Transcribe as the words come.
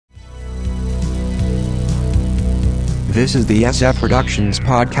This is the SF Productions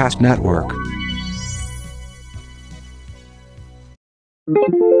Podcast Network.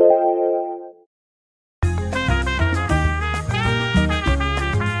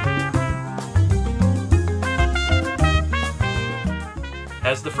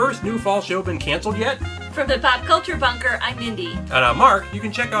 Has the first new fall show been canceled yet? From the Pop Culture Bunker, I'm Mindy. And I'm Mark. You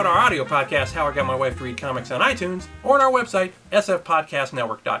can check out our audio podcast, How I Got My Wife to Read Comics, on iTunes or on our website,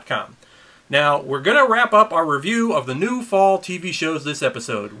 sfpodcastnetwork.com. Now, we're going to wrap up our review of the new fall TV shows this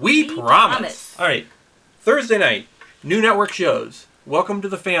episode. We promise. All right. Thursday night, new network shows. Welcome to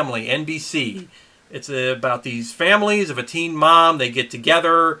the Family, NBC. It's about these families of a teen mom. They get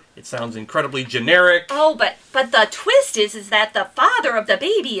together. It sounds incredibly generic. Oh, but the twist is that the father of the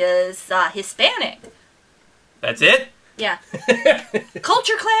baby is Hispanic. That's it? Yeah.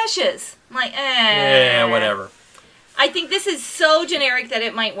 Culture clashes. I'm like, Yeah, whatever. I think this is so generic that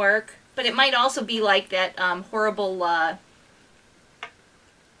it might work, but it might also be like that horrible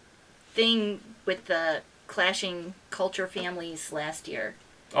thing with the clashing culture families last year.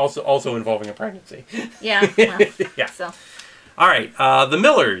 Also involving a pregnancy. Yeah. Well, yeah. So. All right. The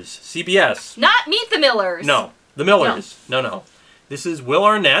Millers, CBS. Not Meet the Millers. No. The Millers. No. This is Will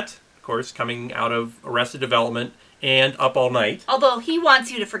Arnett, of course, coming out of Arrested Development and Up All Night. Although he wants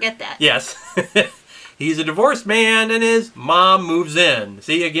you to forget that. Yes. He's a divorced man and his mom moves in.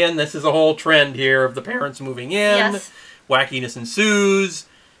 See, again, this is a whole trend here of the parents moving in. Yes. Wackiness ensues.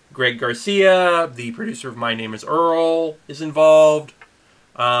 Greg Garcia, the producer of My Name is Earl, is involved.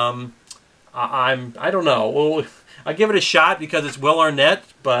 I don't know. Well, I'll give it a shot because it's Will Arnett,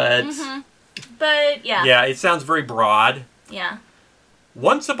 but... Mm-hmm. But, yeah. Yeah, it sounds very broad. Yeah.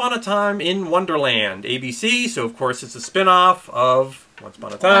 Once Upon a Time in Wonderland, ABC, so of course it's a spin-off of Once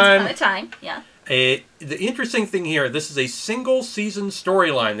Upon a Time. Once Upon a Time, yeah. The interesting thing here, this is a single-season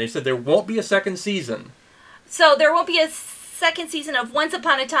storyline. They said there won't be a second season. So there won't be a second season of Once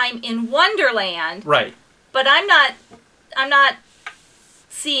Upon a Time in Wonderland. Right. But I'm not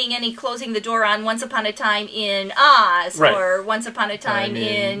seeing any closing the door on Once Upon a Time in Oz, right. Or Once Upon a Time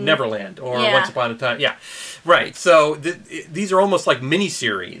in Neverland, or Once Upon a Time, yeah, right. So these are almost like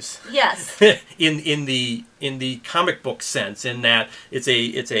miniseries. Yes. in the comic book sense, in that it's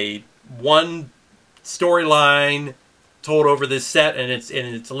a one storyline told over this set, and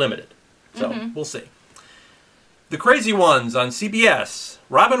it's limited. So we'll see. The Crazy Ones on CBS.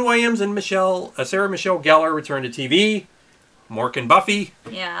 Robin Williams and Sarah Michelle Gellar return to TV. Mork and Buffy.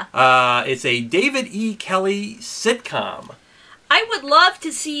 Yeah. It's a David E. Kelley sitcom. I would love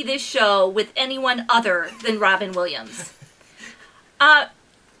to see this show with anyone other than Robin Williams. I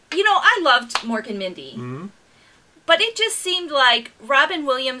loved Mork and Mindy. Mm-hmm. But it just seemed like Robin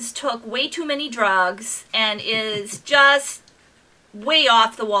Williams took way too many drugs and is just way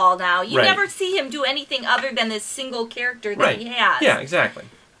off the wall now. You never see him do anything other than this single character that he has. Yeah, exactly.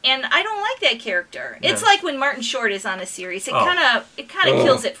 And I don't like that character. It's like when Martin Short is on a series. It kind of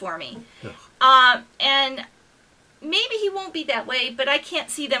kills it for me. And maybe he won't be that way, but I can't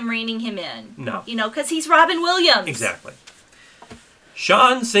see them reining him in. No. Because he's Robin Williams. Exactly.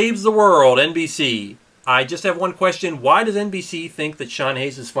 Sean Saves the World, NBC. I just have one question. Why does NBC think that Sean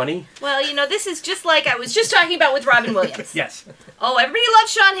Hayes is funny? Well, this is just like I was just talking about with Robin Williams. Yes. Oh, everybody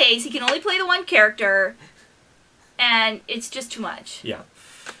loves Sean Hayes. He can only play the one character, and it's just too much. Yeah.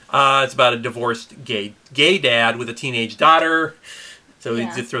 It's about a divorced gay dad with a teenage daughter. So they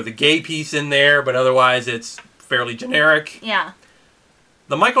throw the gay piece in there, but otherwise it's fairly generic. Yeah.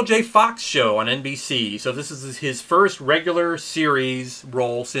 The Michael J. Fox Show on NBC. So this is his first regular series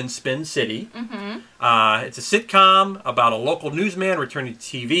role since Spin City. Mm-hmm. It's a sitcom about a local newsman returning to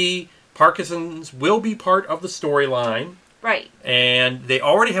TV. Parkinson's will be part of the storyline. Right. And they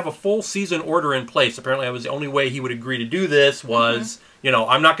already have a full season order in place. Apparently that was the only way he would agree to do this was...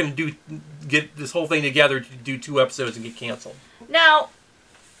 I'm not going to get this whole thing together to do 2 episodes and get canceled. Now,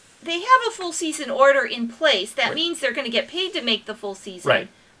 they have a full season order in place. That means they're going to get paid to make the full season. Right.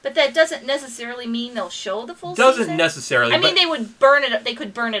 But that doesn't necessarily mean they'll show the full season? Doesn't necessarily. I mean, they would burn it. They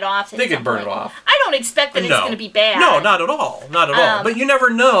could burn it off. They could burn it off. I don't expect that it's going to be bad. No, not at all. Not at all. But you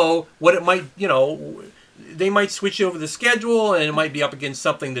never know what it might, they might switch over the schedule and it might be up against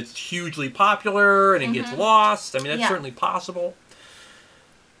something that's hugely popular and it gets lost. I mean, that's certainly possible.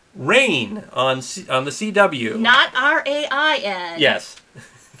 Rain on the CW. Not R-A-I-N. Yes.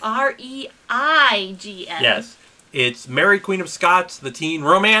 R-E-I-G-N. Yes. It's Mary Queen of Scots, the teen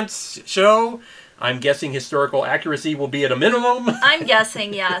romance show. I'm guessing historical accuracy will be at a minimum. I'm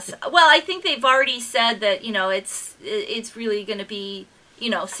guessing, yes. Well, I think they've already said that, it's really going to be,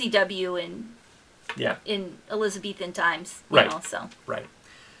 CW in Elizabethan times. You know, so. Right.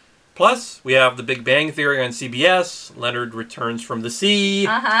 Plus, we have The Big Bang Theory on CBS. Leonard Returns from the Sea.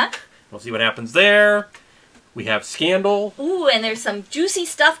 We'll see what happens there. We have Scandal. Ooh, and there's some juicy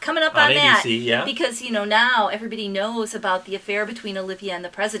stuff coming up on that. ABC, yeah. Because, you know, now everybody knows about the affair between Olivia and the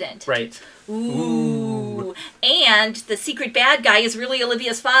president. Right. Ooh. And the secret bad guy is really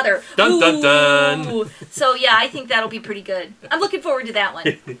Olivia's father. Dun, dun, dun. So, yeah, I think that'll be pretty good. I'm looking forward to that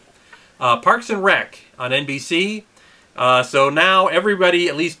one. Parks and Rec on NBC. So now everybody,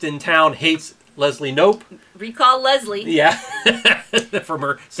 at least in town, hates Leslie Knope. Recall Leslie. Yeah. From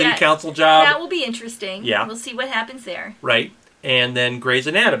her city council job. That will be interesting. Yeah. We'll see what happens there. Right. And then Grey's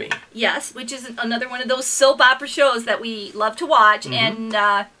Anatomy. Yes, which is another one of those soap opera shows that we love to watch. And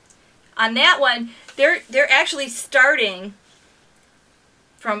on that one, they're actually starting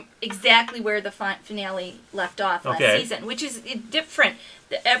from exactly where the finale left off last season, which is different.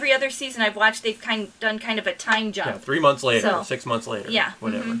 Every other season I've watched, they've done kind of a time jump. Yeah, 3 months later, 6 months later. Yeah.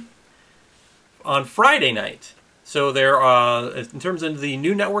 Whatever. On Friday night, so there in terms of the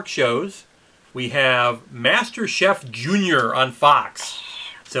new network shows, we have Master Chef Junior on Fox.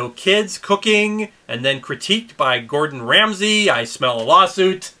 So kids cooking and then critiqued by Gordon Ramsay. I smell a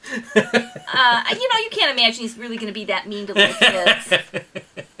lawsuit. You know, you can't imagine he's really going to be that mean to little kids.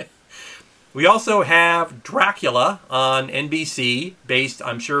 We also have Dracula on NBC, based,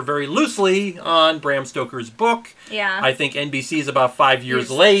 I'm sure, very loosely on Bram Stoker's book. Yeah. I think NBC is about 5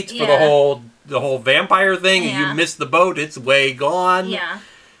 years late for the whole vampire thing. Yeah. You missed the boat; it's way gone. Yeah.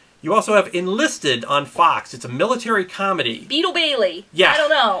 You also have Enlisted on Fox. It's a military comedy. Beetle Bailey. Yeah. I don't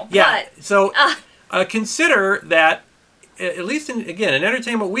know. Yeah. But, so consider that, at least in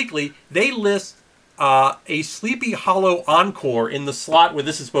Entertainment Weekly, they list a Sleepy Hollow encore in the slot where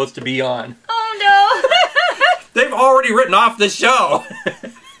this is supposed to be on. Oh, no. They've already written off the show.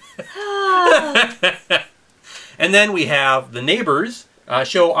 And then we have The Neighbors,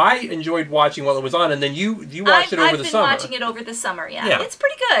 show I enjoyed watching while it was on, and then you watched it over the summer. I've been watching it over the summer, yeah. It's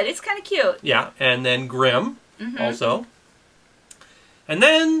pretty good. It's kind of cute. Yeah, and then Grimm, also. And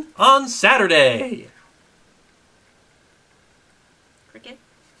then on Saturday... Cricket?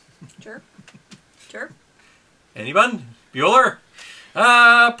 Chirp? Chirp? Anyone? Bueller?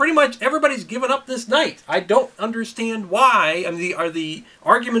 Pretty much everybody's given up this night. I don't understand why. I mean, the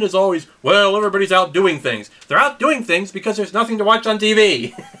argument is always, well, everybody's out doing things. They're out doing things because there's nothing to watch on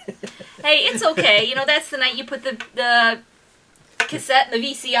TV. Hey, it's okay. You know, that's the night you put the cassette in the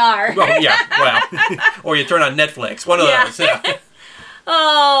VCR. Oh, yeah, well, or you turn on Netflix. One of those. Yeah.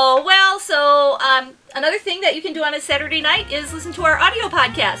 Oh, well, so another thing that you can do on a Saturday night is listen to our audio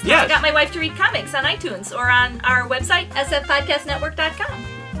podcast. Yes. I Got My Wife to Read Comics on iTunes or on our website, sfpodcastnetwork.com.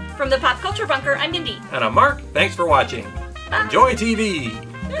 From the Pop Culture Bunker, I'm Mindy. And I'm Mark. Thanks for watching. Bye. Enjoy TV.